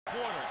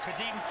quarter.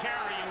 Ka'Deem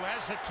Carey, who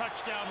has a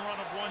touchdown run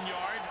of 1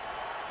 yard,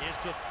 is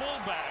the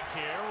fullback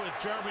here with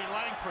RB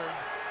Langford,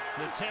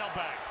 the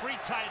tailback. 3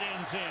 tight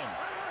ends in.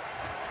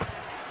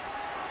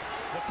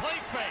 The play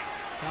fake.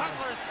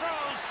 Cutler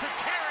throws to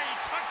Carey.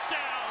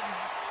 Touchdown.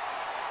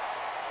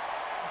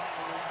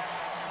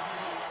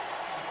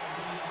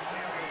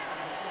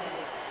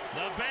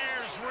 The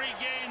Bears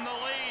regain the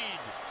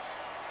lead.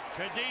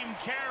 Ka'Deem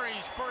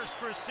Carey's first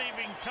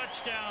receiving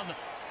touchdown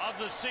of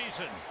the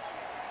season.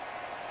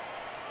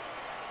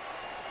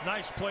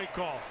 Nice play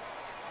call.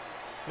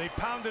 They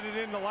pounded it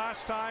in the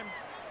last time.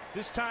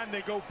 This time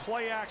they go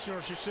play action, or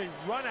I should say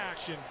run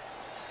action.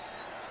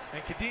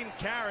 And Ka'Deem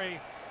Carey,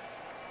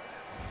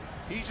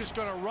 he's just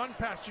going to run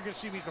past. You can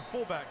see he's the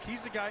fullback.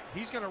 He's the guy.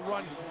 He's going to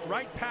run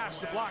right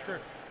past the blocker.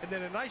 And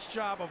then a nice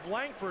job of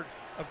Langford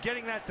of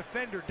getting that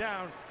defender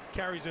down.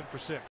 Carries in for 6.